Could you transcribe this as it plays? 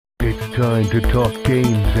Time to talk games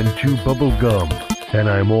and chew bubble gum, and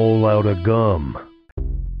I'm all out of gum.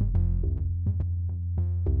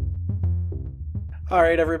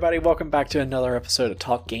 Alright everybody, welcome back to another episode of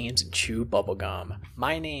Talk Games and Chew Bubblegum.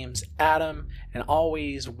 My name's Adam, and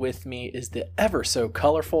always with me is the ever so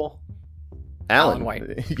colorful Alan White.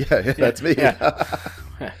 Yeah, that's me.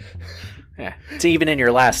 Yeah. It's even in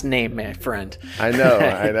your last name, my friend. I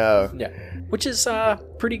know. Yeah, which is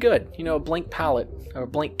pretty good. You know, a blank palette, or a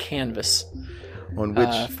blank canvas. On which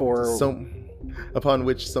upon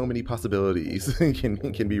which so many possibilities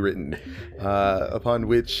can be written. Upon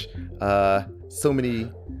which so many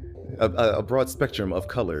a broad spectrum of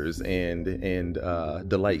colors and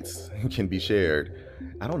delights can be shared.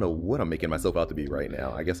 I don't know what I'm making myself out to be right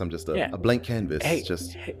now. I guess I'm just a blank canvas.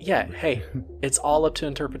 Hey, it's all up to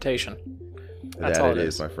interpretation. That's that all it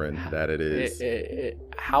is, my friend. That it is.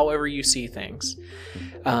 However you see things.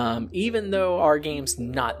 Even though our game's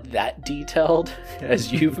not that detailed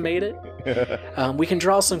as you've made it, we can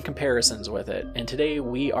draw some comparisons with it. And today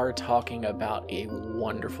we are talking about a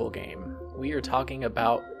wonderful game. We are talking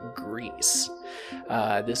about Gris.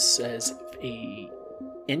 This is a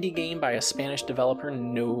indie game by a Spanish developer,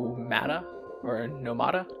 Nomada. I'm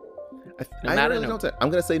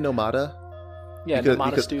going to say Nomada. Yeah,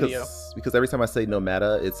 Nomada Studio. Because every time I say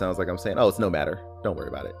Nomada, it sounds like I'm saying, oh, it's no matter. Don't worry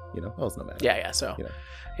about it. It's no matter. Yeah. So,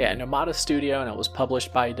 Nomada Studio, and it was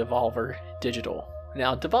published by Devolver Digital.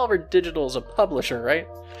 Now, Devolver Digital is a publisher, right?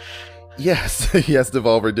 Yes,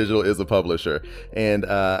 Devolver Digital is a publisher. And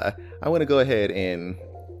I want to go ahead and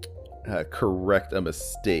correct a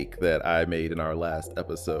mistake that I made in our last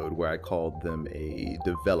episode where I called them a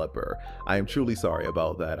developer. I am truly sorry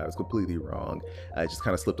about that. I was completely wrong. I just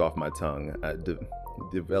kind of slipped off my tongue.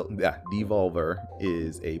 Devolver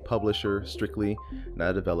is a publisher strictly, not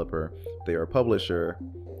a developer. They are a publisher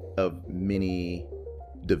of many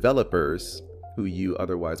developers who you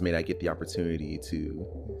otherwise may not get the opportunity to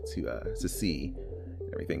see.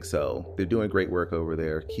 Everything. So they're doing great work over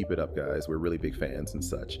there. Keep it up, guys. We're really big fans and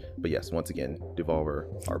such. But yes, once again,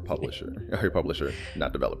 Devolver, our publisher,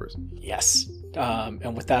 not developers. Yes.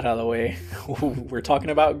 And with that out of the way, we're talking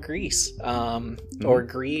about Gris, or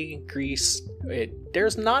Gris.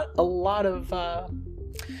 There's not a lot of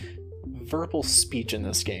verbal speech in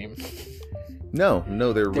this game. No,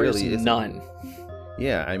 there really isn't. None.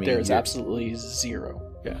 Yeah, I mean, there's absolutely zero.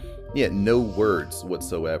 Yeah, no words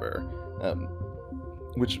whatsoever.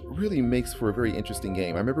 Which really makes for a very interesting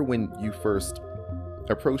game. I remember when you first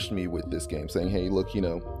approached me with this game, saying, "Hey, look,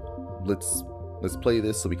 let's play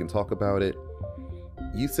this so we can talk about it."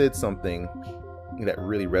 You said something that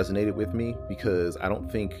really resonated with me because I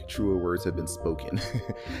don't think truer words have been spoken.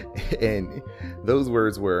 And those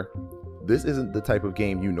words were, "This isn't the type of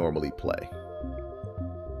game you normally play."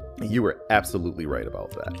 You were absolutely right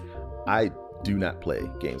about that. I do not play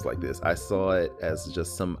games like this. I saw it as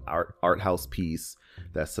just some art house piece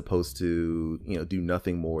that's supposed to, do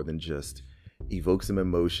nothing more than just evoke some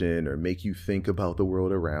emotion or make you think about the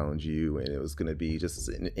world around you. And it was going to be just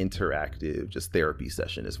an interactive, just therapy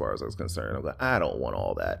session as far as I was concerned. I'm like, I don't want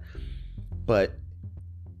all that. But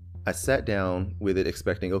I sat down with it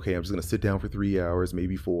expecting, okay, I'm just going to sit down for 3 hours,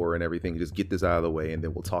 maybe 4 and everything, just get this out of the way, and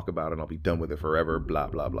then we'll talk about it and I'll be done with it forever, blah,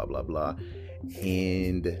 blah, blah, blah, blah.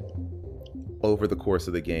 And over the course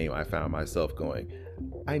of the game, I found myself going,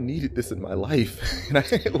 I needed this in my life, and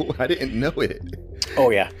I didn't know it.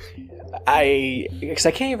 Oh, yeah. Because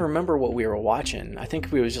I can't even remember what we were watching. I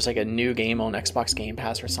think it was just like a new game on Xbox Game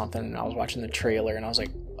Pass or something, and I was watching the trailer, and I was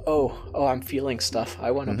like, oh, I'm feeling stuff.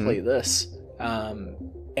 I want to play this.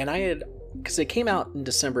 And I had, because it came out in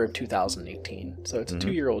December of 2018, so it's a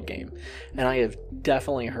 2-year-old game, and I have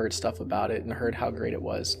definitely heard stuff about it and heard how great it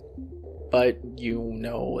was. But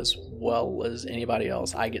as well as anybody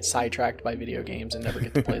else, I get sidetracked by video games and never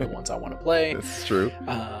get to play the ones I want to play. That's true.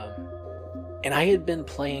 And I had been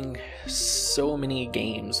playing so many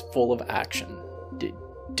games full of action.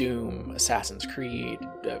 Doom, Assassin's Creed,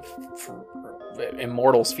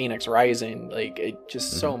 Immortals Phoenix Rising,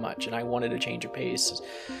 just so much. And I wanted a change of pace.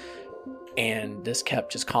 And this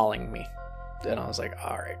kept just calling me. And I was like,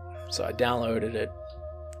 all right. So I downloaded it,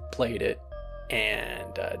 played it,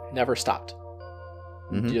 and never stopped.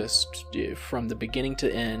 Just from the beginning to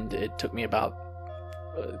end, it took me about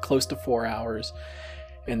close to 4 hours,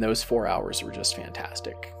 and those 4 hours were just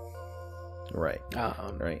fantastic. Right.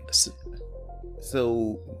 Right.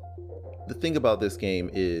 So the thing about this game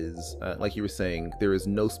is, like you were saying, there is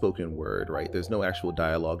no spoken word, right? There's no actual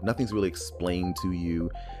dialogue. Nothing's really explained to you.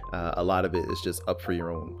 A lot of it is just up for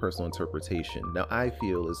your own personal interpretation. Now, I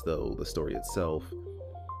feel as though the story itself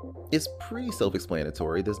is pretty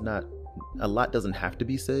self-explanatory. A lot doesn't have to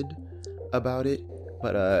be said. about it.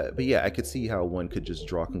 But yeah, I could see how one could just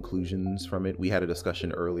draw conclusions from it. We had a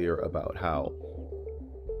discussion earlier about how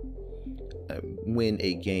when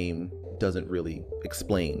a game doesn't really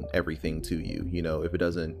explain everything to you, if it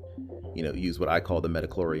doesn't, use what I call the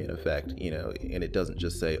metachlorian effect, and it doesn't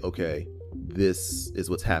just say, okay, this is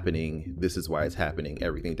what's happening, this is why it's happening,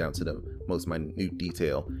 everything down to the most minute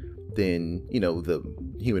detail, then, the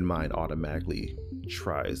human mind automatically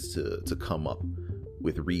tries to come up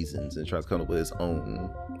with reasons and tries to come up with its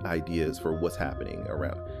own ideas for what's happening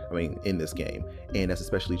in this game. And that's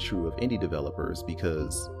especially true of indie developers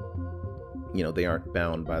because they aren't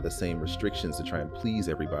bound by the same restrictions to try and please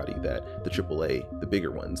everybody that the AAA, the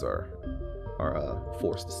bigger ones, are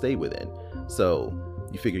forced to stay within. So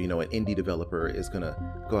you figure, an indie developer is gonna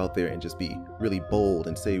go out there and just be really bold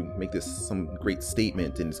and make this some great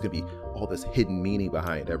statement, and it's gonna be all this hidden meaning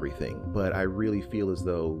behind everything. But I really feel as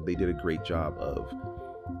though they did a great job of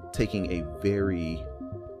taking a very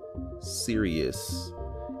serious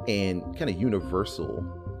and kind of universal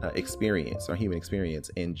experience, our human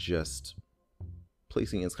experience, and just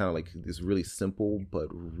placing it as kind of like this really simple but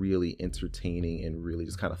really entertaining and really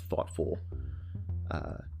just kind of thoughtful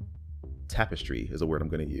tapestry is a word I'm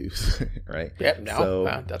going to use. Right? Yep.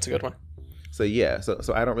 No, that's a good one. So yeah,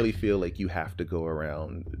 so I don't really feel like you have to go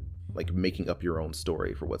around like making up your own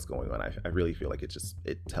story for what's going on. I really feel like it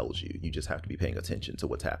tells you. You just have to be paying attention to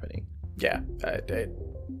what's happening. Yeah, I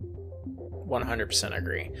 100%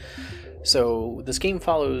 agree. So this game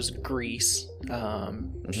follows Grease.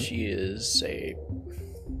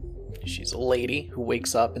 She's a lady who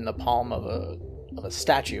wakes up in the palm of a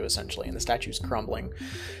statue, essentially, and the statue's crumbling.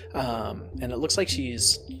 And it looks like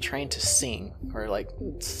she's trying to sing, or like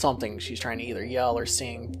something. She's trying to either yell or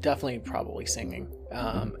sing. Definitely, probably singing.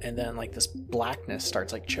 And then like this blackness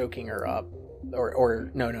starts like choking her up.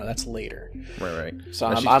 Or no, that's later. Right. So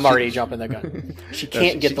I'm already jumping the gun. She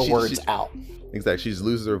can't get the words out. Exactly. She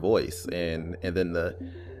loses her voice, and then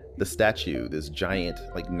the statue, this giant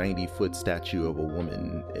like 90-foot statue of a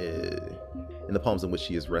woman in the palms in which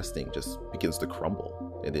she is resting, just begins to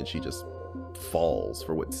crumble, and then she just falls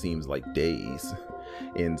for what seems like days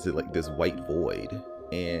into like this white void.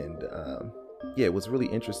 And it was really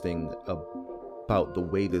interesting about the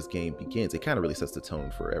way this game begins. It kind of really sets the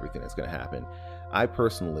tone for everything that's going to happen. I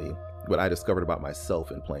personally, what I discovered about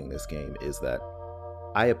myself in playing this game is that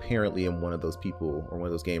I apparently am one of those people, or one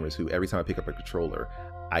of those gamers, who every time I pick up a controller,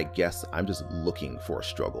 I guess I'm just looking for a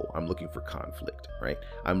struggle. I'm looking for conflict, right?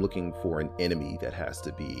 I'm looking for an enemy that has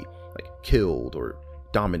to be like killed or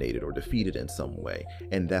dominated or defeated in some way.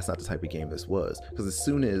 And that's not the type of game this was. Because as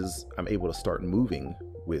soon as I'm able to start moving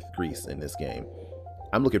with Grease in this game,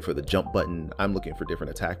 I'm looking for the jump button, I'm looking for different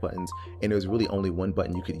attack buttons, and there's really only one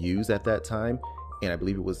button you could use at that time, and I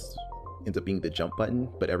believe it ends up being the jump button.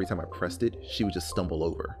 But every time I pressed it, she would just stumble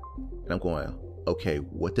over. And I'm going, okay,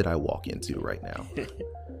 what did I walk into right now?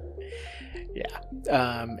 Yeah.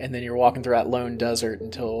 And then you're walking through that lone desert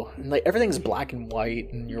until like everything's black and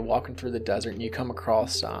white, and you're walking through the desert and you come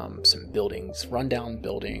across some buildings, rundown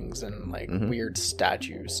buildings, and like weird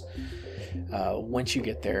statues. Once you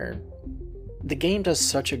get there, the game does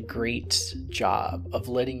such a great job of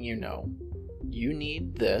letting you know you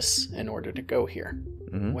need this in order to go here.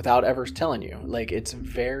 Without ever telling you. Like, it's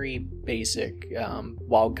very basic,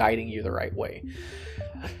 while guiding you the right way.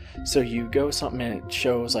 So you go something and it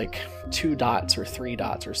shows like 2 dots or 3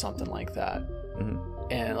 dots or something like that.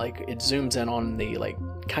 And like it zooms in on the like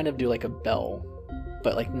kind of do like a bell,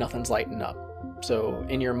 but like nothing's lighting up. So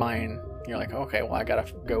in your mind you're like, okay, well I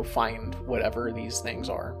gotta go find whatever these things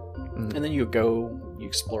are. And then you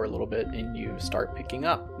explore a little bit, and you start picking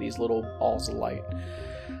up these little balls of light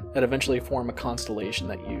that eventually form a constellation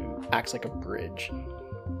that acts like a bridge.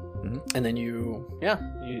 And then you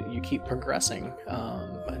keep progressing,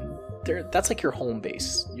 and that's like your home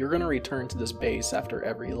base. You're going to return to this base after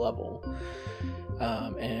every level,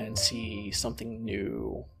 and see something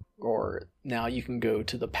new, or now you can go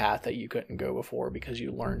to the path that you couldn't go before because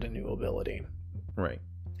you learned a new ability. Right.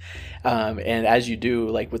 And as you do,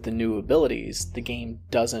 like with the new abilities, the game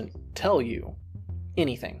doesn't tell you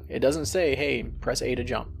anything. It doesn't say, hey, press A to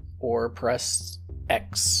jump, or press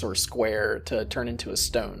X or square to turn into a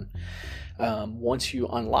stone. Once you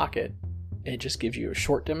unlock it, it just gives you a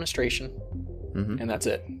short demonstration, and that's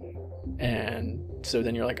it. And so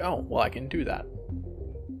then you're like, oh, well, I can do that.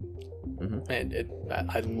 And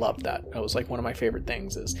I love that. That was like one of my favorite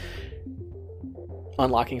things, is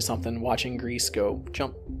unlocking something, watching Grease go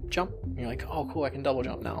jump, and you're like, oh cool, I can double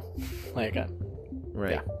jump now. Like,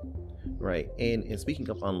 right. Yeah. Right. And speaking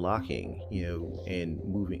of unlocking, and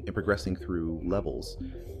moving and progressing through levels,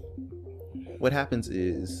 what happens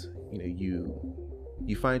is,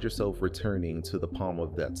 you find yourself returning to the palm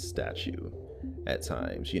of that statue at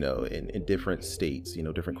times, in different states,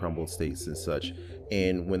 different crumbled states and such.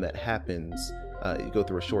 And when that happens, you go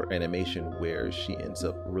through a short animation where she ends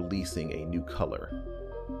up releasing a new color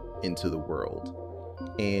into the world.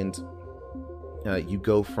 And you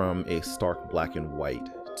go from a stark black and white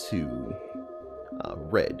to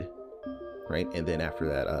red, right? And then after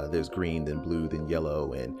that, there's green, then blue, then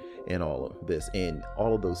yellow, and all of this. And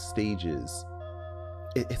all of those stages,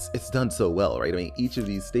 it's done so well, right? I mean, each of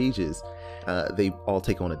these stages, they all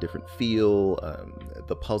take on a different feel.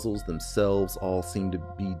 The puzzles themselves all seem to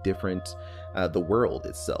be different. The world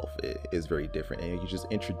itself is very different, and you're just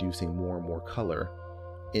introducing more and more color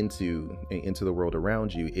into the world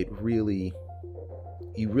around you.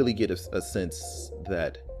 You really get a sense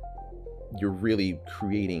that you're really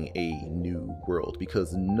creating a new world,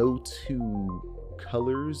 because no two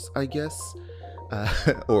colors, I guess,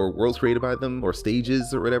 or worlds created by them, or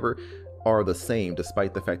stages or whatever, are the same,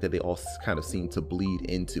 despite the fact that they all kind of seem to bleed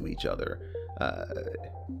into each other.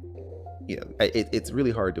 It's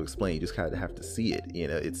really hard to explain. You just kind of have to see it.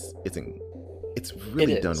 It's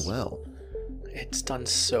really done well. It's done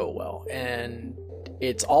so well, and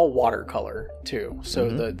it's all watercolor too. So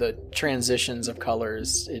the transitions of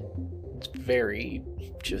colors, it's very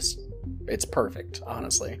it's perfect,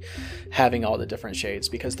 honestly, having all the different shades.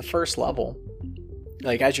 Because the first level,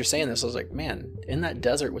 like as you're saying this, I was like, man, in that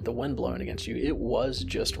desert with the wind blowing against you, it was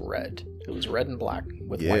just red. It was red and black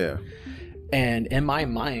with white. And in my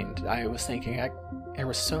mind, I was thinking there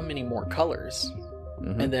were so many more colors.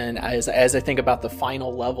 And then as I think about the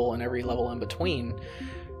final level and every level in between,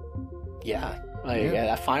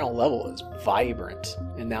 that final level is vibrant.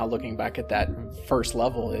 And now looking back at that first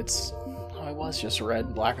level, it was just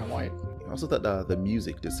red, black, and white. I also thought the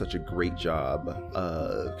music did such a great job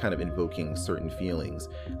kind of invoking certain feelings.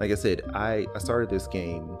 Like I said, I started this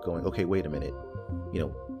game going, okay, wait a minute,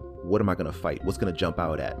 what am I going to fight? What's going to jump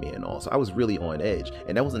out at me and all? So I was really on edge,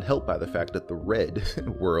 and that wasn't helped by the fact that the red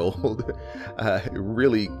world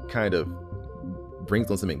really kind of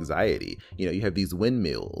brings on some anxiety. You have these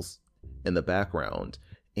windmills in the background,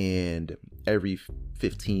 and every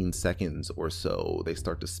 15 seconds or so, they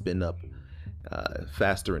start to spin up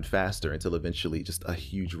faster and faster until eventually just a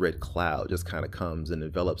huge red cloud just kind of comes and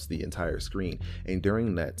envelops the entire screen. And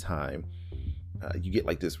during that time, you get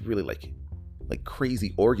like this really like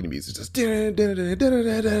crazy organ music, just and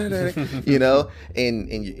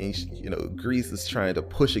Grease is trying to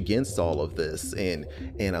push against all of this, and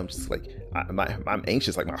I'm just like, I'm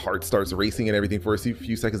anxious, like my heart starts racing and everything for a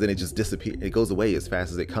few seconds, and it just disappears. It goes away as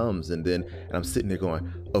fast as it comes, and I'm sitting there going,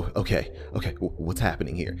 oh, okay, what's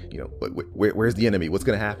happening here? Where's the enemy? What's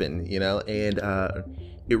gonna happen? And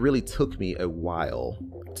it really took me a while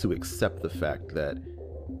to accept the fact that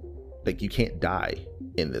you can't die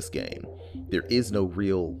in this game. There is no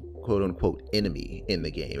real quote unquote enemy in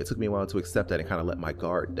the game. It took me a while to accept that and kind of let my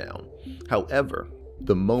guard down. However,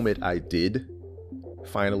 the moment I did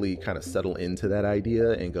finally kind of settle into that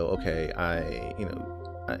idea and go, okay,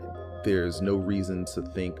 there's no reason to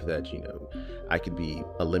think that, I could be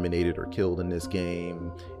eliminated or killed in this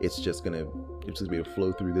game. It's just gonna be able to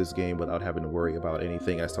flow through this game without having to worry about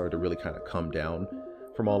anything. I started to really kind of come down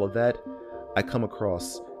from all of that. I come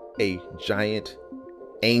across a giant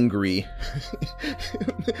angry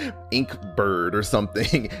ink bird or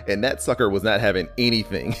something, and that sucker was not having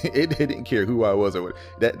anything. It didn't care who I was or what.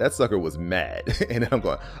 That sucker was mad. And I'm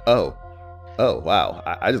going, oh wow,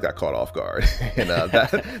 I just got caught off guard. And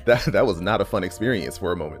that was not a fun experience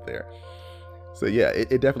for a moment there. So yeah,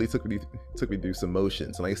 it definitely took me through some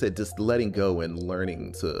motions. And like I said, just letting go and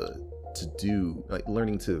learning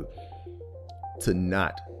learning to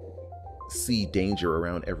not see danger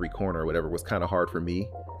around every corner or whatever was kind of hard for me,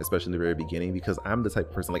 especially in the very beginning, because I'm the type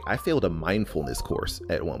of person, like, I failed a mindfulness course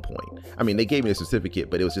at one point. I mean, they gave me a certificate,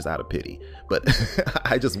 but it was just out of pity. But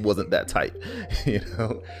I just wasn't that type,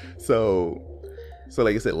 So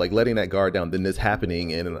like I said, like letting that guard down, then this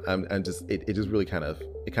happening, and I'm just it just really kind of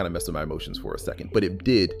messed with my emotions for a second. But it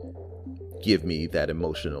did give me that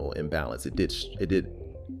emotional imbalance. It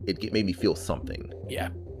made me feel something.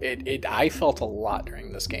 Yeah, I felt a lot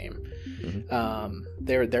during this game.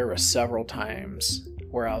 There were several times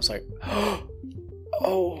where I was like,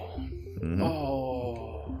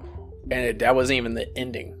 and that wasn't even the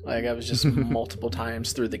ending. Like, I was just multiple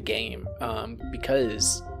times through the game,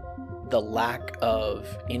 because the lack of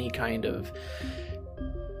any kind of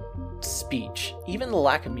speech, even the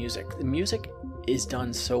lack of music. The music is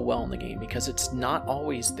done so well in the game because it's not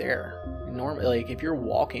always there. normally, like if you're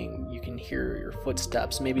walking, you can hear your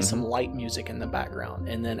footsteps, maybe some light music in the background,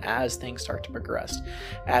 and then as things start to progress,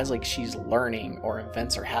 as like she's learning or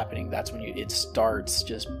events are happening, that's when it starts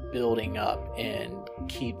just building up and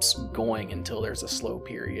keeps going until there's a slow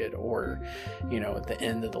period, or at the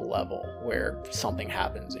end of the level where something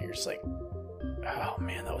happens and you're just like, oh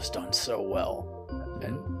man, that was done so well.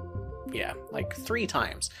 And yeah, like 3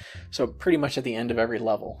 times. So pretty much at the end of every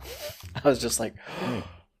level, I was just like,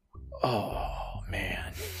 oh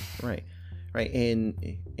man. Right. And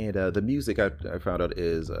the music I found out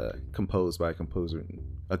is composed by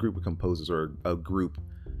a group of composers, or a group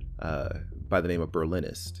by the name of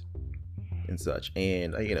Berlinist and such.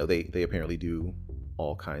 And they apparently do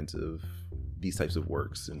all kinds of these types of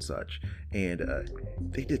works and such, and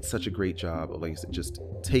they did such a great job of, like I said, just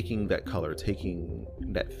taking that color, taking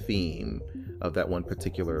that theme of that one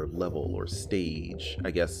particular level or stage.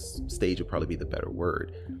 I guess stage would probably be the better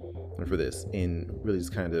word for this, and really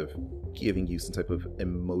just kind of giving you some type of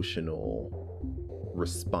emotional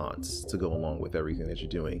response to go along with everything that you're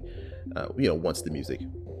doing, once the music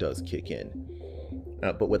does kick in.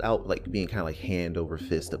 But without like being kind of like hand over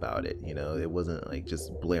fist about it, it wasn't like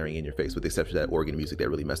just blaring in your face, with the exception of that organ music that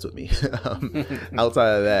really messed with me.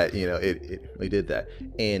 Outside of that, it really did that.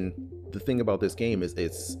 And the thing about this game is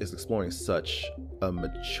it's exploring such a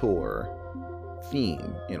mature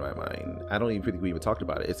theme in my mind. I don't even think we even talked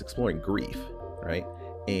about it. It's exploring grief, right?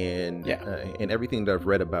 And and everything that I've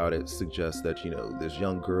read about it suggests that this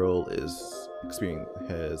young girl has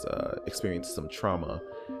experienced some trauma.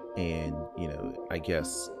 And I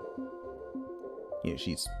guess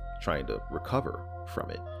she's trying to recover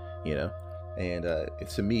from it, and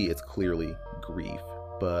to me it's clearly grief.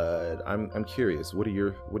 But I'm curious, what are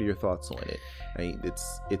your thoughts on it? I mean,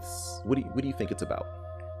 it's what do you think it's about?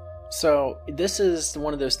 So this is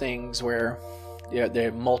one of those things where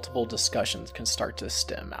there multiple discussions can start to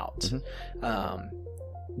stem out.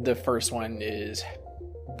 The first one is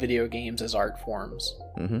video games as art forms.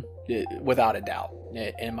 Without a doubt,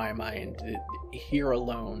 in my mind, Here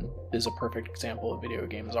Alone is a perfect example of video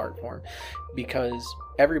games art form, because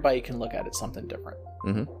everybody can look at it something different.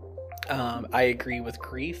 I agree with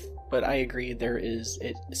grief, but I agree there is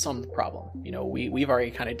some problem. We've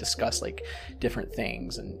already kind of discussed like different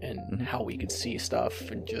things and how we could see stuff,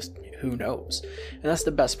 and just who knows. And that's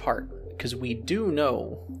the best part, because we do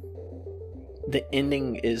know the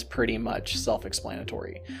ending is pretty much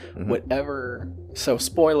self-explanatory. So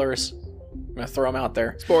spoilers, I'm gonna throw them out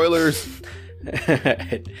there. Spoilers.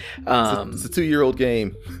 It's a 2-year-old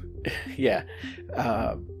game. Yeah.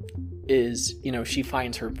 She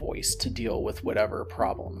finds her voice to deal with whatever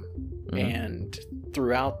problem. And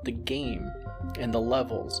throughout the game and the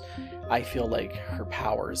levels, I feel like her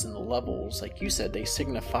powers and the levels, like you said, they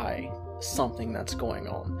signify something that's going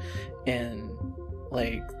on. And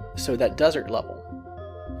like, so that desert level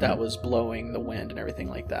that was blowing the wind and everything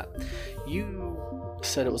like that, you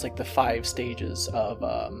said it was like the 5 stages of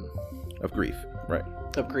grief, right?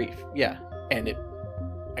 Of grief, yeah. And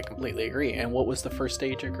I completely agree. And what was the first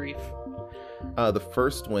stage of grief? The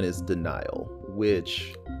first one is denial,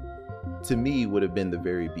 which to me would have been the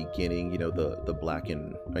very beginning. The black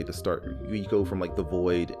and like the start. You go from like the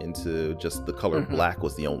void into just the color black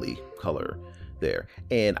was the only color there.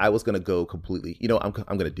 And I was gonna go completely. I'm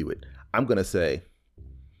gonna do it. I'm gonna say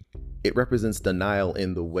it represents denial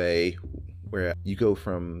in the way where you go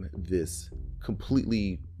from this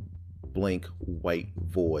completely blank white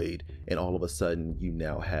void, and all of a sudden you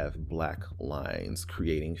now have black lines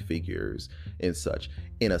creating figures and such.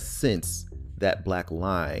 In a sense, that black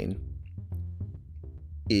line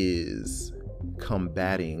is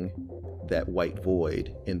combating that white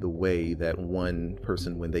void in the way that one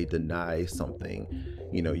person, when they deny something,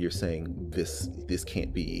 you're saying this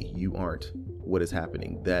can't be, you aren't what is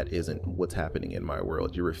happening, that isn't what's happening in my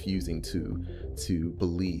world. You're refusing to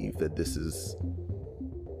believe that this is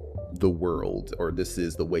the world, or this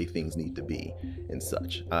is the way things need to be and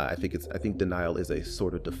such. I think denial is a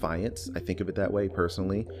sort of defiance. I think of it that way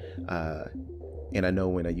personally. And I know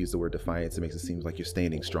when I use the word defiance, it makes it seem like you're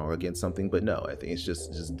standing strong against something, but no, I think it's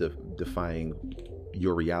just defying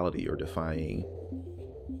your reality, or defying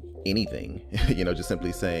anything. Just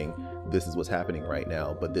simply saying, this is what's happening right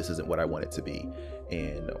now, but this isn't what I want it to be,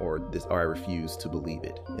 or I refuse to believe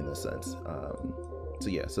it, in a sense.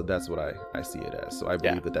 So that's what I see it as. So I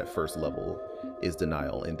believe that first level is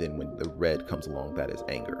denial, and then when the red comes along, that is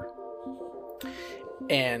anger.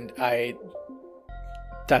 And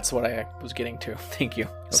that's what I was getting to. Thank you.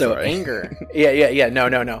 I'm so sorry. Anger. Yeah.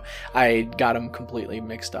 No. I got them completely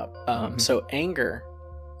mixed up. So anger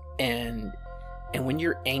and And when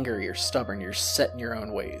you're angry, you're stubborn, you're set in your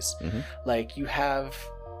own ways. Like, you have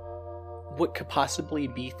what could possibly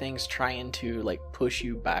be things trying to like push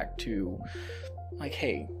you back to like,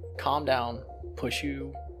 hey, calm down, push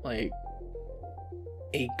you, like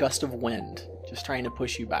a gust of wind just trying to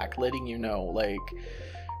push you back, letting you know, like,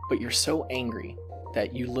 but you're so angry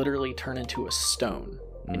that you literally turn into a stone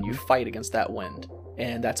and you fight against that wind.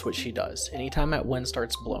 And that's what she does. Anytime that wind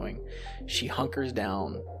starts blowing, she hunkers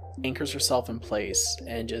down, anchors herself in place,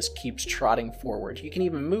 and just keeps trotting forward. You can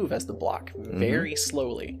even move as the block very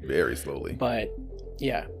slowly. Very slowly. But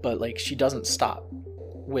yeah, but like, she doesn't stop,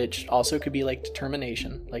 which also could be like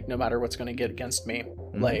determination. Like, no matter what's going to get against me,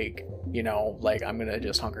 like, you know, like, I'm going to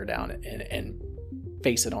just hunker down and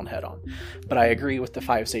face it on head on. But I agree with the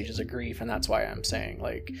 5 stages of grief, and that's why I'm saying,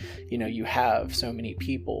 like, you know, you have so many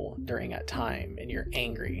people during that time and you're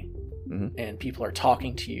angry and people are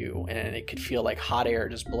talking to you and it could feel like hot air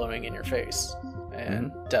just blowing in your face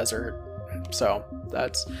and desert. So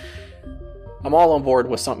that's, I'm all on board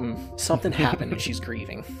with something happened and she's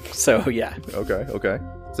grieving. So yeah. Okay.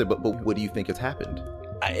 So but what do you think has happened?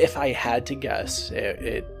 If I had to guess,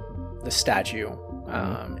 the statue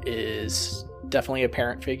is definitely a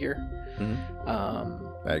parent figure. I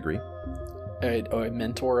agree. A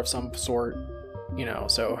mentor of some sort, you know,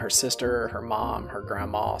 so her sister, her mom, her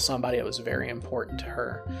grandma, somebody that was very important to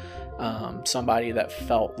her, somebody that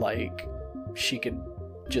felt like she could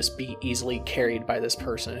just be easily carried by this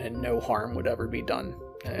person and no harm would ever be done.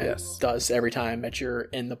 And it does every time that you're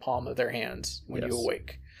in the palm of their hands when you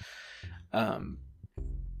awake.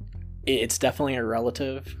 It's definitely a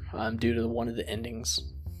relative due to one of the endings.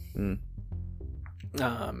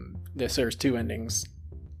 There's 2 endings.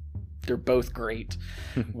 They're both great.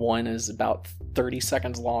 One is about 30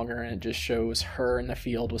 seconds longer and it just shows her in the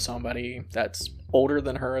field with somebody that's older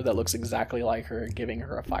than her that looks exactly like her, giving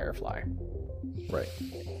her a firefly. Right.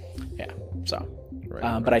 Yeah. So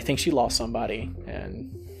but I think she lost somebody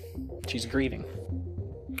and she's grieving.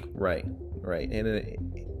 Right. And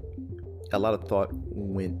a lot of thought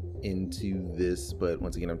went into this, but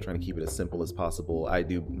once again, I'm trying to keep it as simple as possible.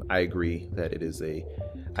 I agree that it is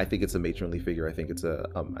I think it's a matronly figure. I think it's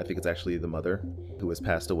actually the mother who has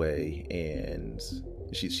passed away, and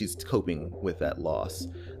she's coping with that loss.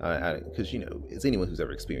 Because, you know, as anyone who's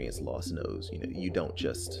ever experienced loss knows, you know, you don't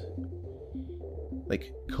just,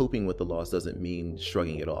 like, coping with the loss doesn't mean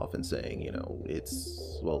shrugging it off and saying, you know,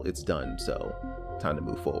 it's done, so time to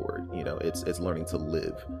move forward. You know, it's learning to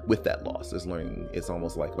live with that loss. It's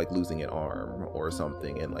almost like losing an arm or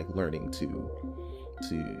something, and like learning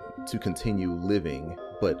to continue living,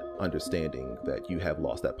 but understanding that you have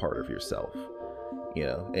lost that part of yourself, you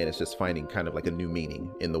know. And it's just finding kind of like a new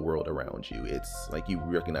meaning in the world around you. It's like you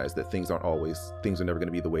recognize that things are never going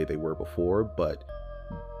to be the way they were before, but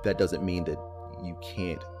that doesn't mean that you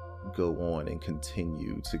can't go on and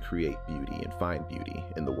continue to create beauty and find beauty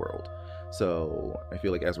in the world. So I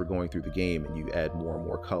feel like as we're going through the game and you add more and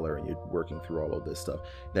more color and you're working through all of this stuff,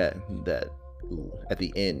 that at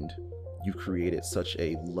the end you've created such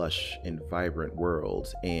a lush and vibrant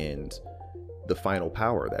world, and the final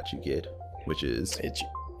power that you get, which is you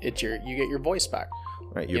get your voice back,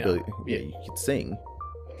 right? Your ability, you can sing.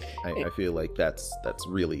 I feel like that's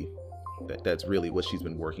really what she's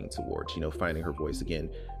been working towards, you know, finding her voice again,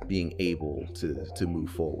 being able to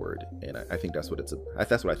move forward. And I think that's what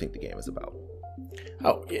I think the game is about.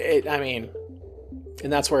 I mean,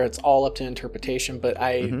 and that's where it's all up to interpretation, but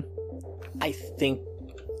I think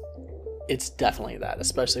it's definitely that,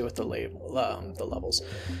 especially with the levels,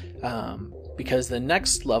 because the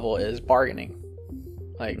next level is bargaining.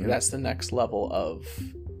 Like, that's the next level of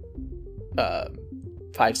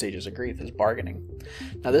 5 stages of grief, is bargaining.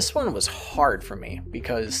 Now, this one was hard for me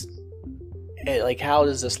because how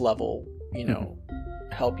does this level, you know,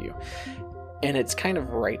 help you? And it's kind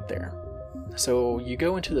of right there. So you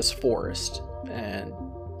go into this forest,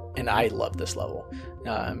 and I love this level.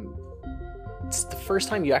 It's the first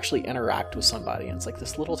time you actually interact with somebody, and it's like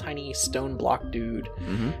this little tiny stone block dude.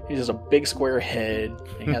 He has a big square head,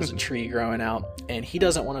 and he has a tree growing out, and he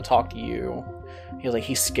doesn't want to talk to you.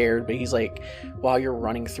 He's scared, but he's like, while you're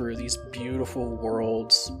running through these beautiful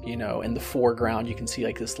worlds, you know, in the foreground you can see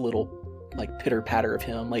like this little like pitter patter of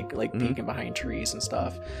him like peeking behind trees and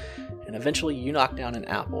stuff, and eventually you knock down an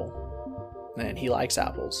apple, and he likes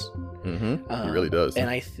apples. He really does.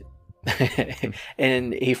 And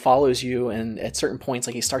and he follows you, and at certain points,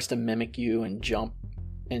 like, he starts to mimic you and jump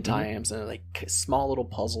in times, and like small little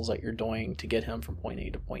puzzles that you're doing to get him from point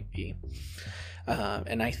A to point B.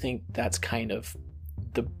 And I think that's kind of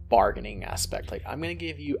the bargaining aspect. Like, I'm going to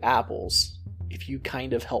give you apples if you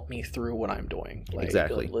kind of help me through what I'm doing. Like,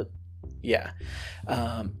 exactly. Yeah.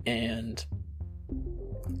 And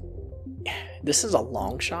this is a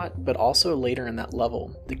long shot, but also later in that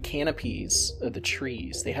level, the canopies of the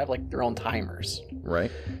trees, they have like their own timers.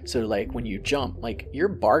 Right. So like when you jump, like you're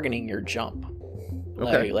bargaining your jump.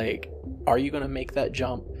 Okay. Like are you going to make that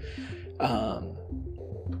jump?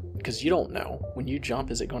 Because you don't know when you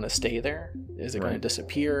jump, is it going to stay there? Is it going to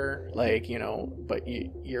disappear? Like, you know, but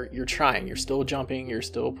you're trying, you're still jumping, you're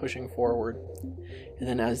still pushing forward. And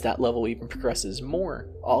then as that level even progresses more,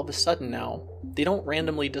 all of a sudden now they don't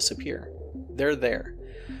randomly disappear. They're there.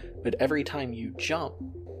 But every time you jump,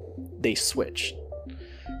 they switch.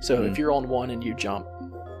 So if you're on one and you jump,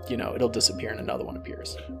 you know, it'll disappear and another one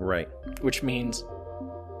appears. Right. Which means,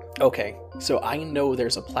 okay, so I know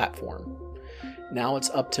there's a platform. Now it's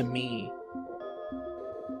up to me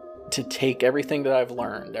to take everything that I've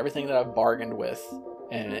learned, everything that I've bargained with,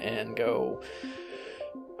 and go,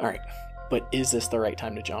 all right, but is this the right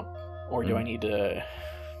time to jump? Or do I need to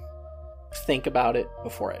think about it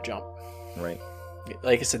before I jump? Right.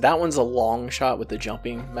 Like I said, that one's a long shot with the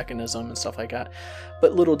jumping mechanism and stuff like that.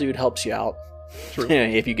 But Little Dude helps you out. True.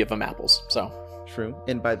 If you give him apples. So True.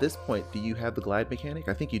 And by this point, do you have the glide mechanic?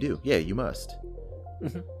 I think you do. Yeah, you must.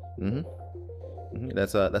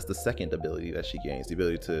 That's the second ability that she gains, the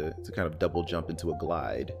ability to kind of double jump into a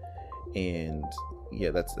glide. And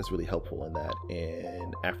yeah, that's really helpful in that.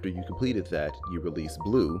 And after you completed that, you release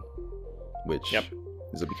Blue, which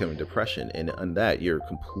is a becoming depression, and on that you're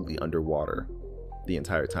completely underwater the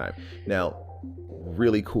entire time. Now,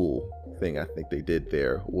 really cool thing I think they did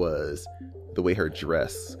there was the way her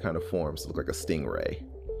dress kind of forms to look like a stingray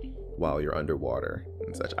while you're underwater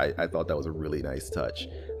and such. I thought that was a really nice touch.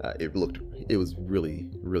 It was really,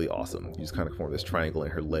 really awesome. You just kind of form this triangle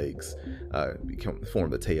in her legs, form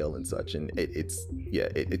the tail and such, and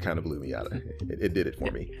it kind of blew me out. It did it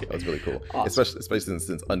for me. That was really cool. Awesome. Especially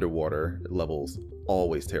since underwater levels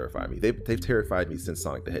always terrify me. They've terrified me since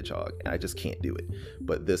Sonic the Hedgehog, and I just can't do it.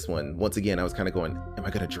 But this one, once again, I was kind of going, am I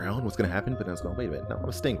going to drown? What's going to happen? But I was going, wait a minute, no, I'm a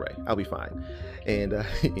stingray. I'll be fine. And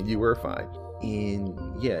and you were fine.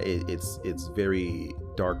 And yeah, it's very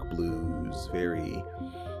dark blues, very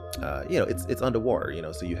it's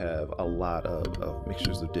underwater, so you have a lot of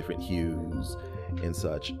mixtures of different hues and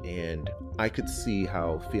such. And I could see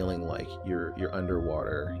how feeling like you're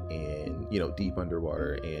underwater and deep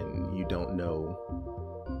underwater, and you don't know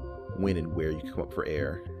when and where you can come up for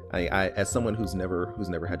air. I as someone who's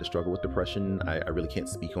never had to struggle with depression, I really can't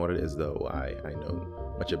speak on it as though I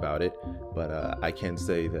know much about it, but I can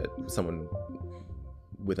say that someone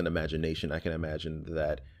with an imagination, I can imagine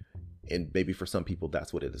that, and maybe for some people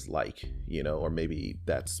that's what it is like, or maybe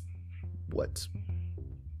that's what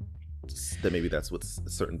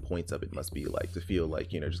certain points of it must be like, to feel like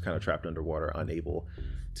just kind of trapped underwater, unable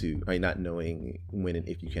to, not knowing when and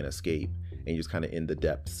if you can escape, and you're just kind of in the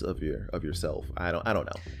depths of yourself. I don't know.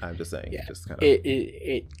 I'm just saying. Yeah. Just kind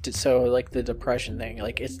of. So like the depression thing,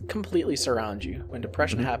 like it completely surrounds you. When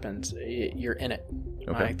depression happens, you're in it.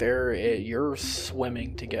 Okay. Like you're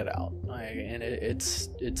swimming to get out. And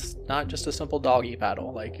it's not just a simple doggy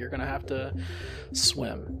paddle. Like you're gonna have to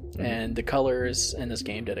swim. And the colors in this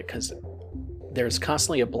game did it because there's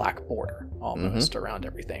constantly a black border almost around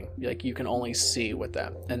everything. Like you can only see with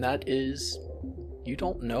that, and that is, you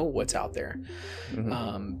don't know what's out there,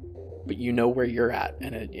 but you know where you're at,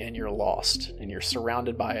 and you're lost, and you're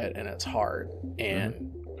surrounded by it, and it's hard.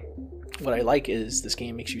 And what I like is this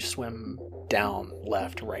game makes you swim down,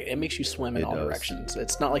 left, right. It makes you swim in all directions.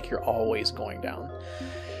 It's not like you're always going down.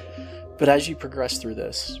 But as you progress through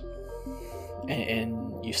this,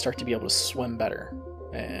 and you start to be able to swim better,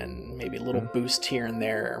 and maybe a little boost here and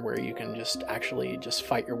there where you can just actually just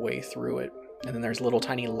fight your way through it. And then there's little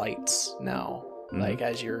tiny lights now, like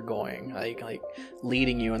as you're going, like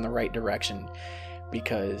leading you in the right direction,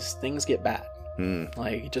 because things get bad.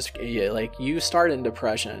 Like like you start in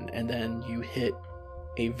depression, and then you hit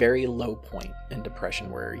a very low point in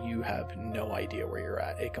depression where you have no idea where you're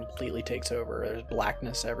at. It completely takes over. There's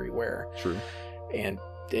blackness everywhere. True. And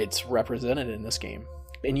it's represented in this game,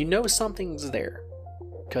 and something's there.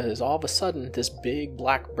 Because all of a sudden, this big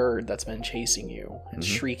black bird that's been chasing you and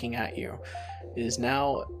shrieking at you is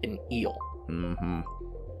now an eel.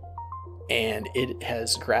 And it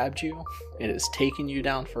has grabbed you. It has taken you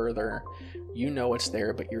down further. You know it's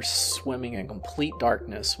there, but you're swimming in complete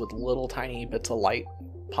darkness with little tiny bits of light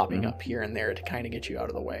popping up here and there to kind of get you out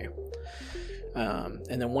of the way.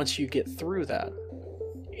 And then once you get through that,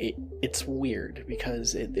 it's weird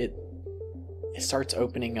because it starts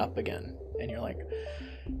opening up again. And you're like,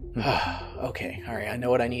 Okay, all right, I know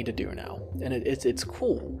what I need to do now. And it's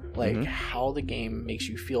cool, like how the game makes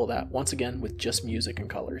you feel that, once again, with just music and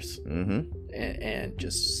colors. And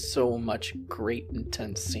just so much great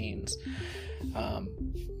intense scenes.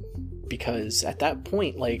 Because at that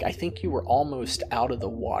point, like, I think you were almost out of the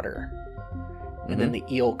water, and then the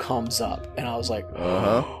eel comes up, and I was like,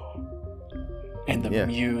 and the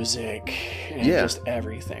music and just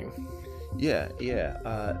everything.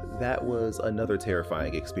 That was another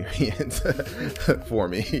terrifying experience for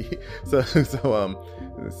me.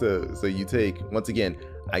 So you take, once again,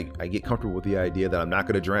 I get comfortable with the idea that I'm not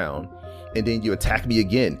going to drown, and then you attack me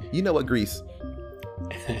again. You know what, Grease?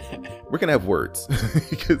 We're gonna have words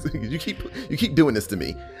because you keep doing this to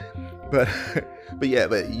me. But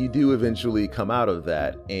you do eventually come out of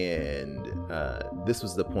that, and this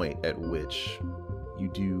was the point at which you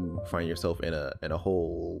do find yourself in a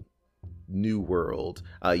whole new world.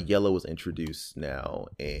 Yellow is introduced now,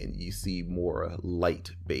 and you see more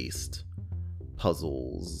light-based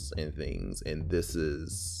puzzles and things. And this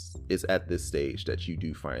is at this stage that you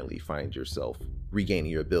do finally find yourself regaining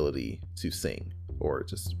your ability to sing, or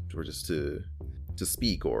just to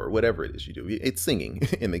speak, or whatever it is you do. It's singing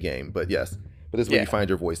in the game, but this is when you find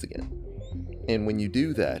your voice again. And when you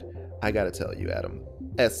do that, I gotta tell you, Adam,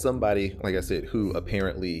 as somebody, like I said, who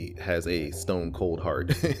apparently has a stone cold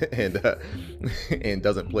heart and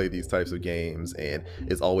doesn't play these types of games and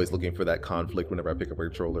is always looking for that conflict whenever I pick up a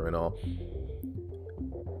controller and all,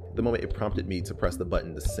 the moment it prompted me to press the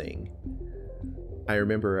button to sing, I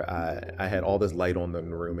remember I had all this light on in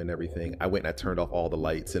the room and everything. I went and I turned off all the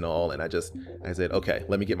lights and all, and I said, okay,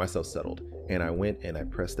 let me get myself settled. And I went and I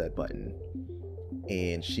pressed that button,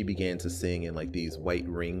 and she began to sing, and like these white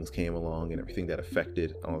rings came along, and everything that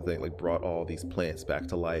affected all the thing, like brought all these plants back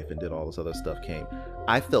to life and did all this other stuff came.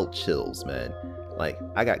 I felt chills, man. Like,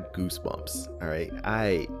 I got goosebumps. All right.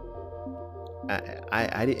 I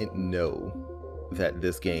didn't know that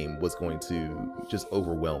this game was going to just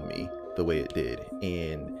overwhelm me the way it did.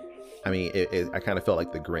 And I mean, I kind of felt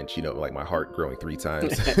like the Grinch, you know, like my heart growing 3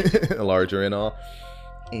 times larger and all.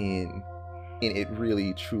 And it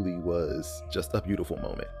really truly was just a beautiful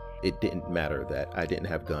moment. It didn't matter that I didn't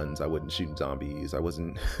have guns. I wasn't shooting zombies. I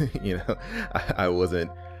wasn't, you know, I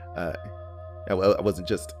wasn't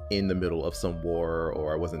just in the middle of some war,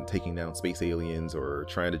 or I wasn't taking down space aliens or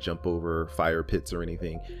trying to jump over fire pits or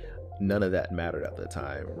anything. None of that mattered at the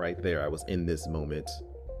time. Right there, I was in this moment,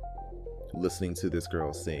 listening to this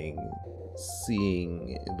girl sing,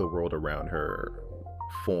 seeing the world around her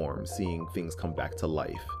form, seeing things come back to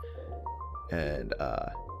life. And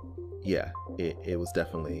it was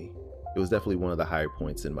definitely one of the higher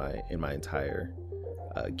points in my entire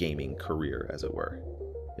gaming career, as it were.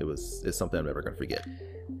 It's something I'm never gonna forget.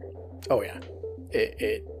 Oh yeah,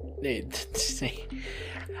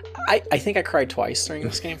 I think I cried twice during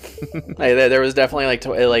this game. Like, there was definitely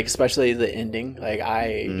like especially the ending. Like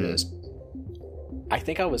I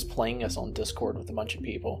think I was playing this on Discord with a bunch of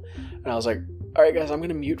people, and I was like, all right guys, I'm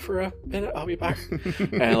gonna mute for a minute, I'll be back.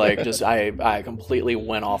 And like, just I completely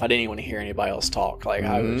went off. I didn't even want to hear anybody else talk. Like,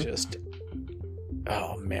 I was just,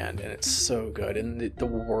 oh man. And it's so good, and the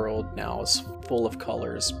world now is full of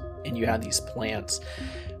colors, and you have these plants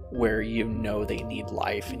where you know they need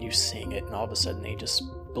life, and you sing it, and all of a sudden they just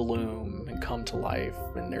bloom and come to life.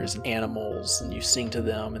 And there's animals, and you sing to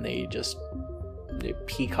them, and the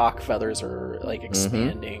peacock feathers are like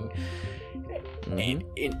expanding. And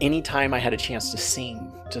any time I had a chance to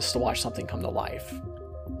sing, just to watch something come to life,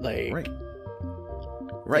 like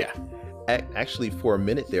right. Yeah. Actually, for a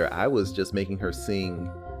minute there, I was just making her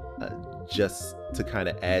sing just to kind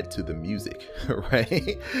of add to the music. right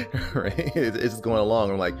it's just going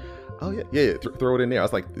along. I'm like, oh yeah, throw it in there. I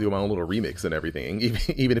was like doing my own little remix and everything,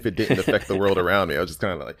 even if it didn't affect the world around me. I was just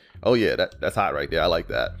kind of like, oh yeah, that's hot right there, I like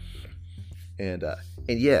that. And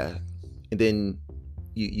then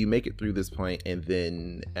you make it through this point, and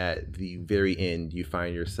then at the very end you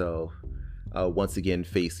find yourself once again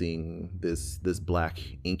facing this black,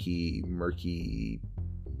 inky, murky,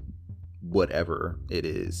 whatever it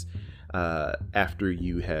is, after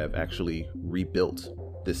you have actually rebuilt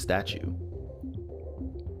this statue.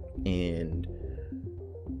 And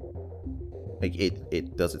like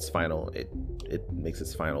it does its final, it makes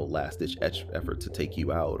its final last-ditch effort to take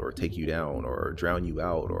you out, or take you down, or drown you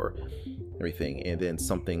out, or everything. And then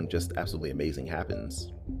something just absolutely amazing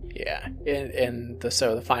happens. Yeah. And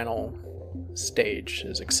the final stage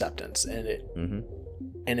is acceptance, and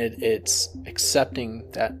it's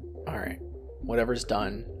accepting that, all right, whatever's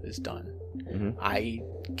done is done, I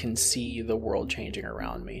can see the world changing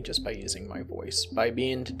around me just by using my voice, by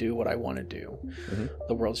being to do what I want to do.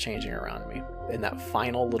 The world's changing around me, and that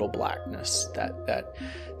final little blackness, that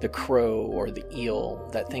the crow or the eel,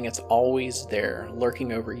 that thing that's always there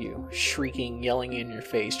lurking over you, shrieking, yelling in your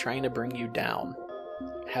face, trying to bring you down,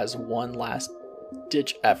 has one last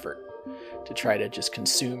ditch effort to try to just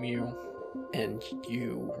consume you, and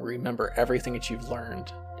you remember everything that you've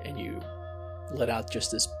learned, and you let out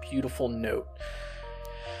just this beautiful note.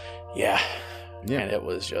 Yeah. And it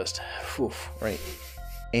was just, whew. Right.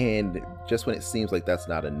 And just when it seems like that's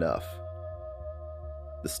not enough,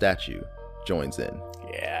 the statue joins in.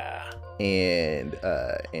 Yeah. And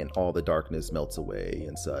all the darkness melts away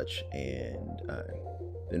and such. And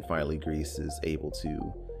then finally Grease is able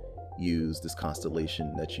to use this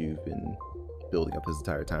constellation that you've been building up this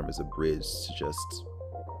entire time as a bridge to just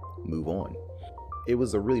move on. It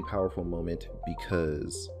was a really powerful moment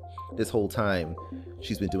because this whole time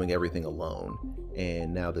she's been doing everything alone,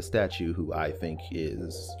 and now the statue, who I think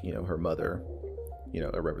is, her mother,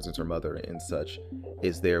 it represents her mother and such,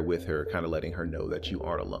 is there with her, kind of letting her know that you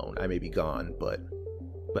aren't alone. I may be gone, but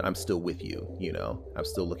I'm still with you. I'm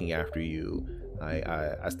still looking after you.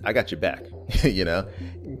 I got your back.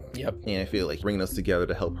 Yep. And I feel like bringing us together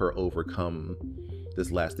to help her overcome this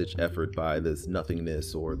last ditch effort by this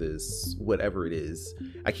nothingness or this whatever it is.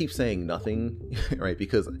 I keep saying nothing, right?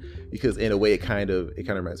 Because in a way it kind of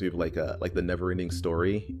reminds me of like the Never Ending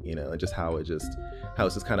Story, and just how it's just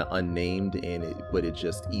kind of unnamed, but it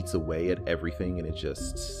just eats away at everything, and it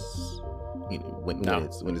just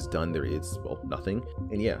when it's done, there is nothing.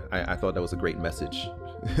 And yeah, I thought that was a great message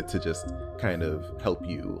to just kind of help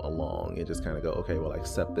you along and just kind of go, okay, well, I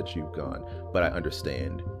accept that you've gone, but I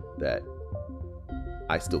understand that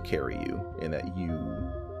I still carry you, and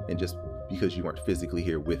just because you aren't physically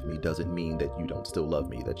here with me doesn't mean that you don't still love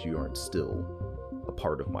me, that you aren't still a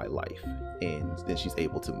part of my life. And then she's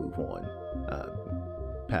able to move on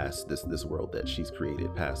past this world that she's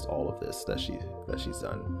created, past all of this that she's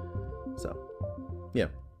done. So yeah,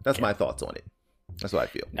 that's my thoughts on it. That's what I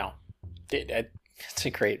feel. No, it's a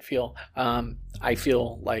great feel. I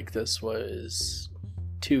feel like this was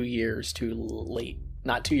 2 years too late.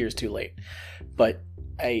 Not 2 years too late, but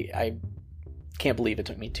I can't believe it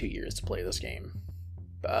took me 2 years to play this game,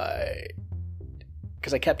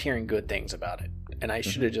 because I kept hearing good things about it, and I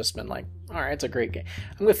should have just been like, all right, it's a great game.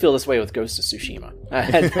 I'm going to feel this way with Ghost of Tsushima.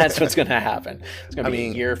 That's what's going to happen. It's going to be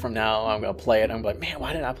a year from now. I'm going to play it. I'm like, man,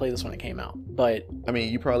 why didn't I play this when it came out? But I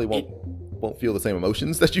mean, you probably won't feel the same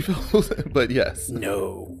emotions that you feel, but yes.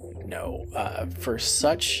 No. For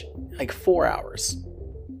such 4 hours.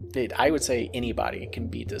 I would say anybody can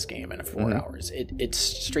beat this game in 4 hours. It's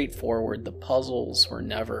straightforward. The puzzles were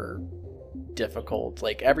never difficult.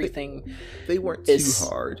 Like everything, they weren't too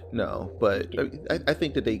hard. No, but I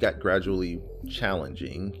think that they got gradually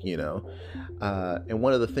challenging. And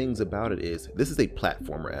one of the things about it is this is a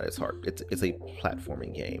platformer at its heart. It's a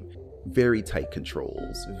platforming game. Very tight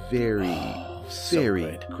controls. Very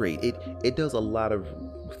great. It does a lot of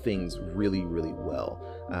things really, really well.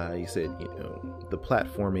 You said, the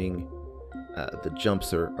platforming, the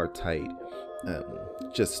jumps are tight.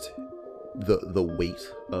 Just the weight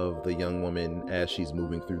of the young woman as she's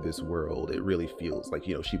moving through this world, it really feels like,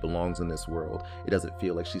 she belongs in this world. It doesn't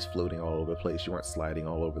feel like she's floating all over the place. You aren't sliding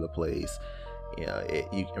all over the place. You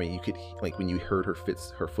could, like, when you heard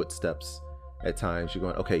her footsteps at times, you're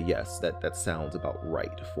going, okay, yes, that sounds about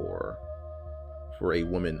right for a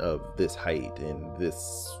woman of this height and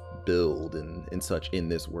this build and such in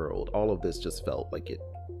this world. All of this just felt like it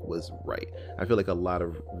was right. I feel like this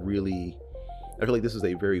was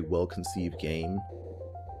a very well-conceived game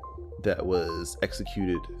that was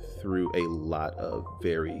executed through a lot of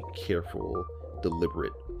very careful,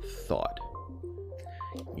 deliberate thought.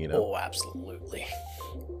 Oh, absolutely.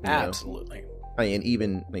 Absolutely. And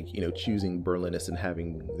even choosing Berlinus and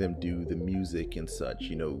having them do the music and such,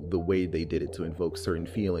 the way they did it to invoke certain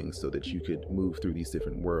feelings so that you could move through these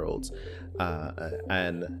different worlds.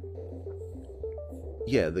 And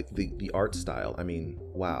yeah, the art style, I mean,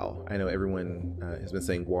 wow. I know everyone has been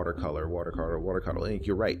saying watercolor. I think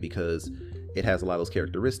you're right, because it has a lot of those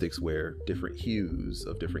characteristics where different hues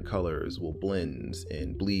of different colors will blend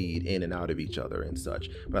and bleed in and out of each other and such.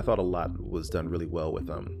 But I thought a lot was done really well with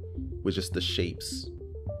just the shapes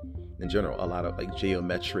in general, a lot of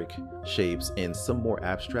geometric shapes and some more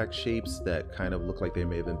abstract shapes that kind of look like they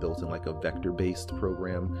may have been built in a vector-based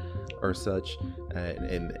program or such,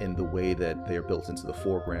 and the way that they're built into the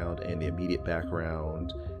foreground and the immediate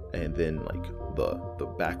background, and then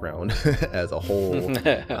the background as a whole.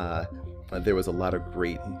 There was a lot of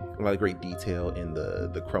great detail in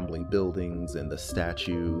the crumbling buildings and the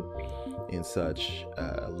statue and such.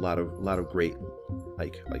 A lot of great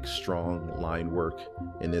like strong line work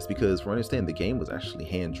in this, because we understand the game was actually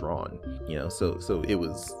hand drawn. So it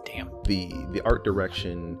was the art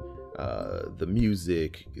direction, the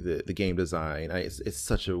music, the game design. It's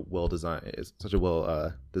such a well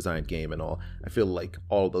designed game and all. I feel like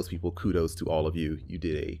all of those people, kudos to all of you. You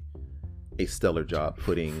did a stellar job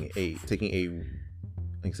taking a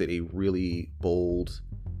really bold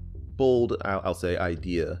I'll say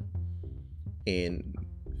idea and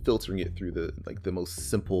filtering it through the most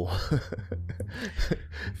simple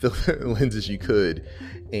lenses you could,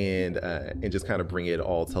 and just kind of bring it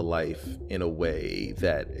all to life in a way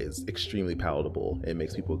that is extremely palatable and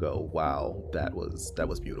makes people go, wow, that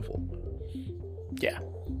was beautiful. Yeah.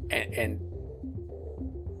 And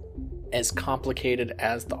as complicated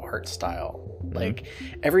as the art style, like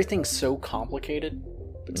everything's so complicated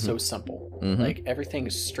but so simple. Like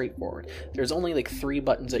everything's straightforward. There's only like 3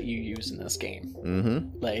 buttons that you use in this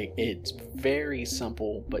game. Like it's very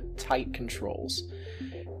simple but tight controls,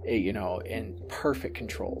 and perfect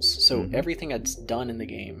controls. So everything that's done in the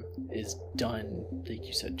game is done, like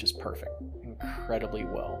you said, just perfect, incredibly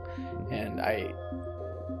well. And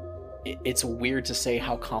it's weird to say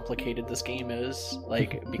how complicated this game is,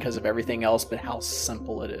 like because of everything else, but how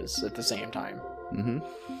simple it is at the same time.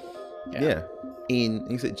 Yeah.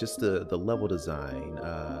 And you said just the level design,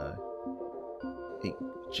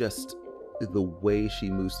 just the way she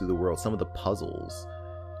moves through the world, some of the puzzles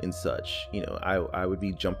and such. I would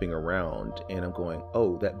be jumping around and I'm going,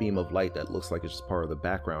 oh, that beam of light that looks like it's just part of the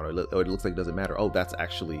background, or it looks like it doesn't matter. Oh, that's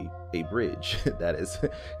actually a bridge. that is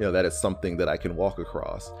something that I can walk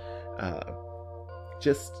across.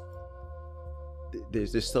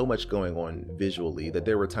 There's so much going on visually that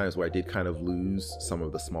there were times where I did kind of lose some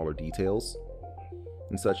of the smaller details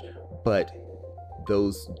and such, but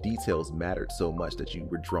those details mattered so much that you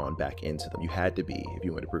were drawn back into them. You had to be if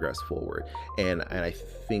you wanted to progress forward, and I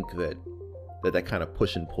think that kind of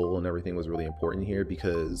push and pull and everything was really important here,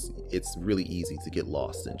 because it's really easy to get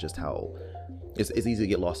lost in just how it's easy to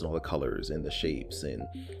get lost in all the colors and the shapes,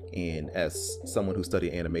 and as someone who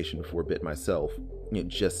studied animation for a bit myself,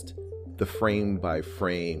 just the frame by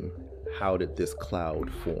frame, how did this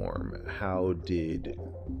cloud form? How did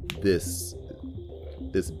this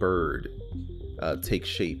bird take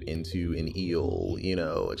shape into an eel?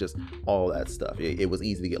 Just all that stuff. It was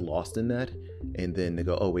easy to get lost in that, and then to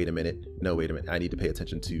go, oh, wait a minute, I need to pay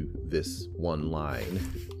attention to this one line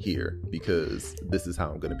here, because this is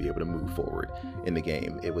how I'm going to be able to move forward in the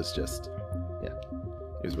game. It was just,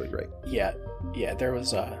 it was really great. Yeah, there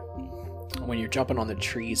was when you're jumping on the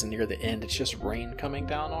trees and near the end, it's just rain coming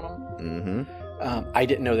down on them. I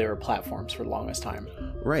didn't know they were platforms for the longest time.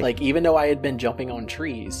 Right. Like, even though I had been jumping on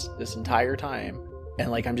trees this entire time,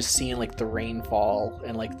 and like I'm just seeing like the rainfall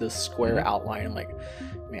and like the square outline, I'm like,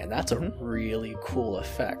 man, that's a really cool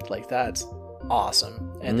effect. Like, that's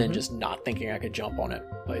awesome. And then just not thinking I could jump on it.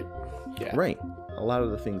 But yeah. Right. A lot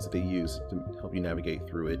of the things that they use to help you navigate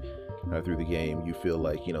through it, through the game, you feel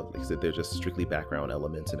like, like I said, they're just strictly background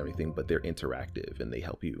elements and everything, but they're interactive and they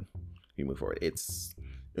help you move forward. It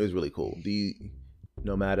was really cool. The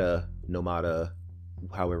Nomada,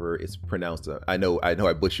 however it's pronounced, I know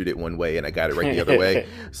I butchered it one way and I got it right the other way.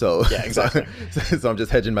 So yeah, exactly. So I'm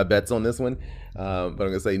just hedging my bets on this one. But I'm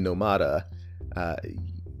gonna say Nomada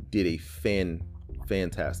did a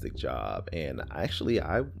fantastic job, and actually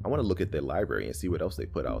I want to look at their library and see what else they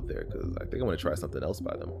put out there, because I think I want to try something else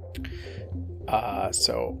by them.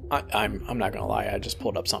 So I'm not gonna lie, I just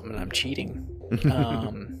pulled up something and I'm cheating.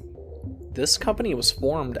 This company was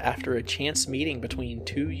formed after a chance meeting between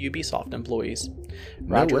 2 Ubisoft employees,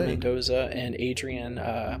 Roger Mendoza and Adrian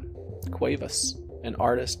Cuevas, and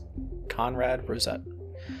artist Conrad Rosette.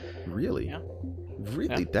 Really? Yeah.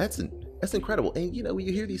 Really? Yeah. That's incredible. And when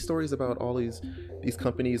you hear these stories about all these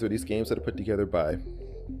companies or these games that are put together by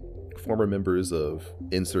former members of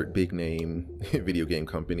insert big name video game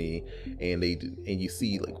company, and you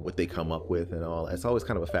see like what they come up with and all, it's always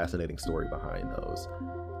kind of a fascinating story behind those.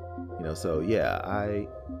 So yeah, I'm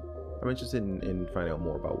interested in finding out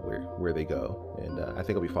more about where they go, and I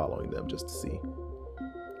think I'll be following them just to see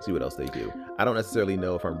what else they do. I don't necessarily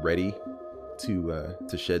know if I'm ready to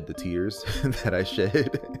shed the tears that I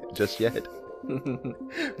shed just yet,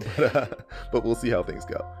 but we'll see how things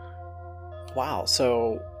go. Wow.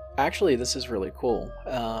 So actually, this is really cool.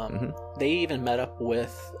 They even met up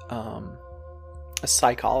with a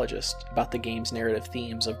psychologist about the game's narrative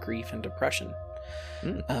themes of grief and depression.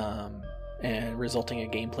 and resulting in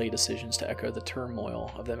gameplay decisions to echo the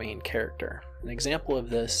turmoil of the main character. An example of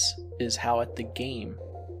this is how at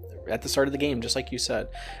the start of the game, just like you said,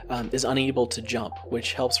 is unable to jump,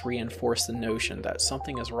 which helps reinforce the notion that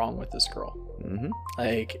something is wrong with this girl. Mm-hmm.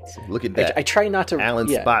 Like, look at that. I try not to. Alan,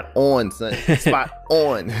 spot on, son. Spot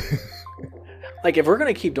on. Like, if we're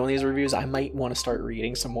going to keep doing these reviews, I might want to start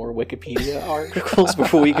reading some more Wikipedia articles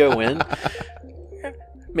before we go in.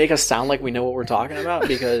 Make us sound like we know what we're talking about,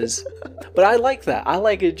 but I like that. I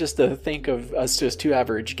like it just to think of us just two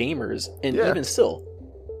average gamers, and even still,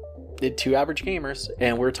 did two average gamers,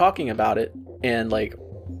 and we're talking about it, and like,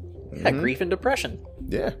 grief and depression.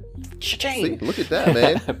 Yeah. Cha-ching. See, look at that,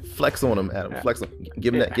 man. Flex on him, Adam. Flex on him.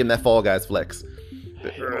 Give him that Fall Guys flex.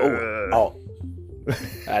 Oh.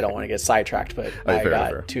 I don't want to get sidetracked, but I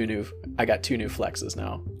got two new flexes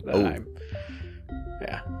now. All right.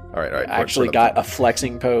 I actually got a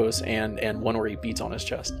flexing pose and one where he beats on his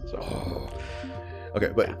chest. So.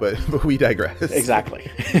 Okay, but we digress. Exactly.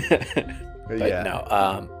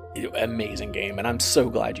 No, amazing game, and I'm so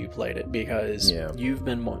glad you played it, because you've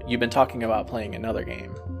been talking about playing another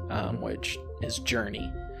game, which is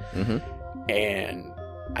Journey, and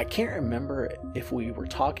I can't remember if we were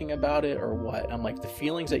talking about it or what. I'm like, the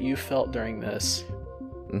feelings that you felt during this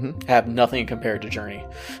have nothing compared to Journey.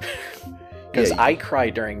 Because I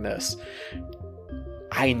cried during this.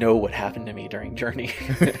 I know what happened to me during Journey.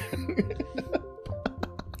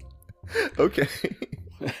 Okay.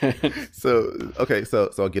 So I'll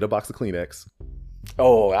get a box of Kleenex.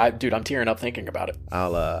 Oh, dude, I'm tearing up thinking about it.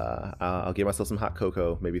 I'll get myself some hot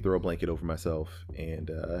cocoa, maybe throw a blanket over myself, and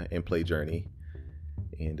play Journey.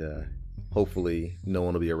 And hopefully no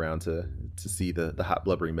one will be around to see the hot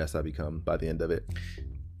blubbery mess I become by the end of it.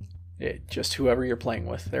 Just whoever you're playing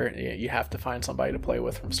with, there you have to find somebody to play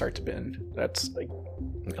with from start to end. That's like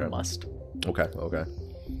a must. Okay. All right,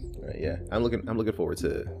 yeah, I'm looking forward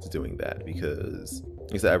to doing that, because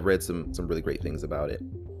like I said, I've read some really great things about it.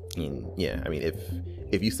 And yeah, I mean,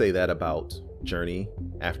 if you say that about Journey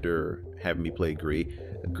after having me play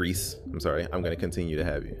Grease, I'm sorry, I'm going to continue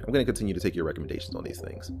to take your recommendations on these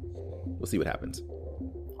things. We'll see what happens.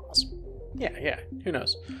 Awesome. Yeah. Who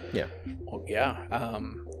knows? Yeah. Well, yeah.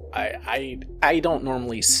 I don't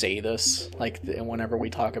normally say this, like, whenever we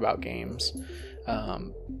talk about games.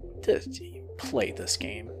 Just play this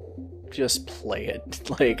game. Just play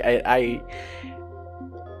it. Like, I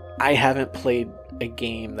haven't played a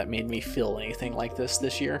game that made me feel anything like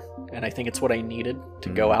this year, and I think it's what I needed to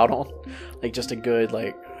go out on. Like, just a good,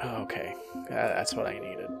 like, oh, okay, that's what I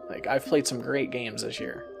needed. Like, I've played some great games this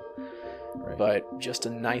year, but just a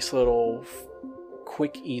nice little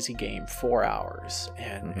quick, easy game, 4 hours,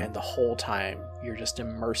 and the whole time you're just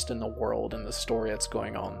immersed in the world and the story that's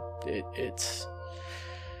going on. It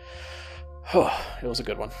was a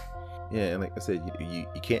good one. Yeah, and like I said, you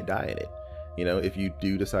can't die in it. You know, if you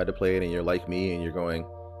do decide to play it and you're like me and you're going,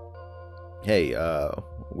 hey,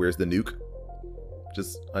 where's the nuke?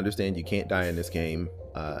 Just understand you can't die in this game.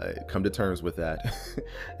 Come to terms with that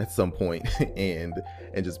at some point, and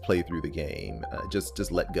just play through the game.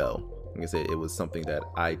 Just let go. Like I said, it was something that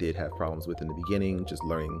I did have problems with in the beginning, just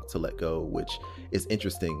learning to let go, which is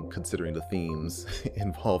interesting considering the themes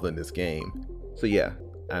involved in this game. So yeah,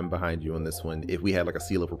 I'm behind you on this one. If we had like a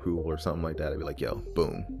seal of approval or something like that, I'd be like, yo,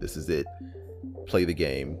 boom, this is it. Play the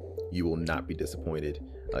game. You will not be disappointed.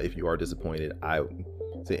 If you are disappointed,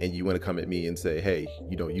 and you want to come at me and say, hey,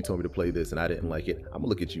 you told me to play this and I didn't like it, I'm gonna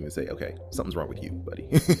look at you and say, okay, something's wrong with you, buddy.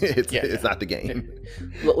 It's not the game.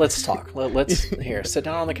 Let's talk. Let's here, sit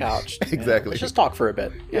down on the couch. Exactly. Let's just talk for a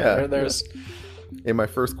bit. There's. And my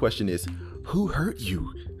first question is, who hurt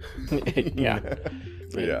you? Yeah.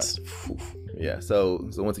 So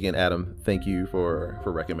once again, Adam, thank you for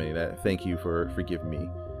recommending that. Thank you for giving me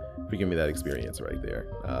that experience right there.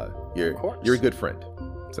 You're a good friend.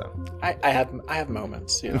 So I have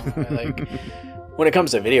moments, you know. Like when it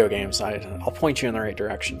comes to video games, I'll point you in the right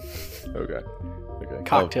direction. Okay.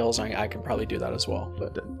 Cocktails, I can probably do that as well.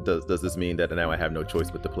 But does this mean that now I have no choice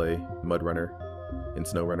but to play Mud Runner and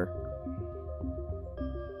Snow Runner?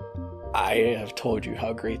 I have told you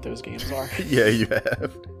how great those games are. Yeah, you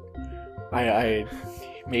have. I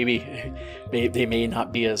maybe they may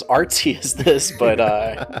not be as artsy as this, but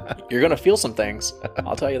you're gonna feel some things.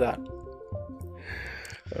 I'll tell you that.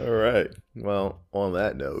 All right. Well, on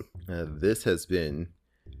that note, this has been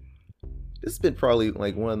probably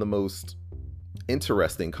like one of the most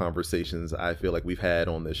interesting conversations I feel like we've had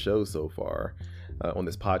on this show so far, on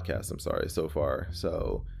this podcast. I'm sorry, so far.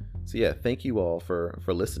 So yeah, thank you all for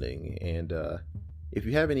listening. And if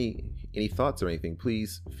you have any any thoughts or anything,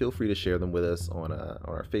 please feel free to share them with us on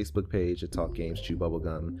our Facebook page at Talk Games Chew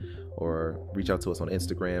Bubblegum, or reach out to us on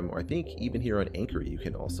Instagram, or I think even here on Anchor you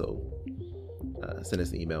can also send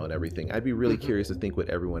us an email and everything. I'd be really curious to think what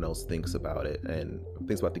everyone else thinks about it and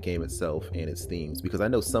thinks about the game itself and its themes, because I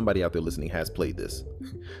know somebody out there listening has played this.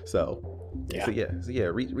 So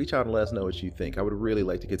reach out and let us know what you think. I would really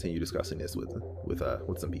like to continue discussing this with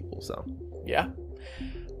some people. So yeah.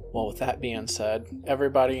 Well, with that being said,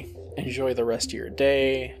 everybody enjoy the rest of your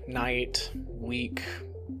day, night, week,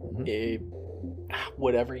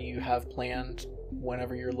 whatever you have planned.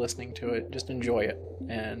 Whenever you're listening to it, just enjoy it,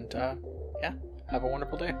 and have a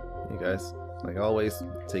wonderful day. Hey guys, like always,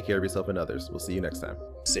 take care of yourself and others. We'll see you next time.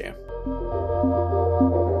 See ya.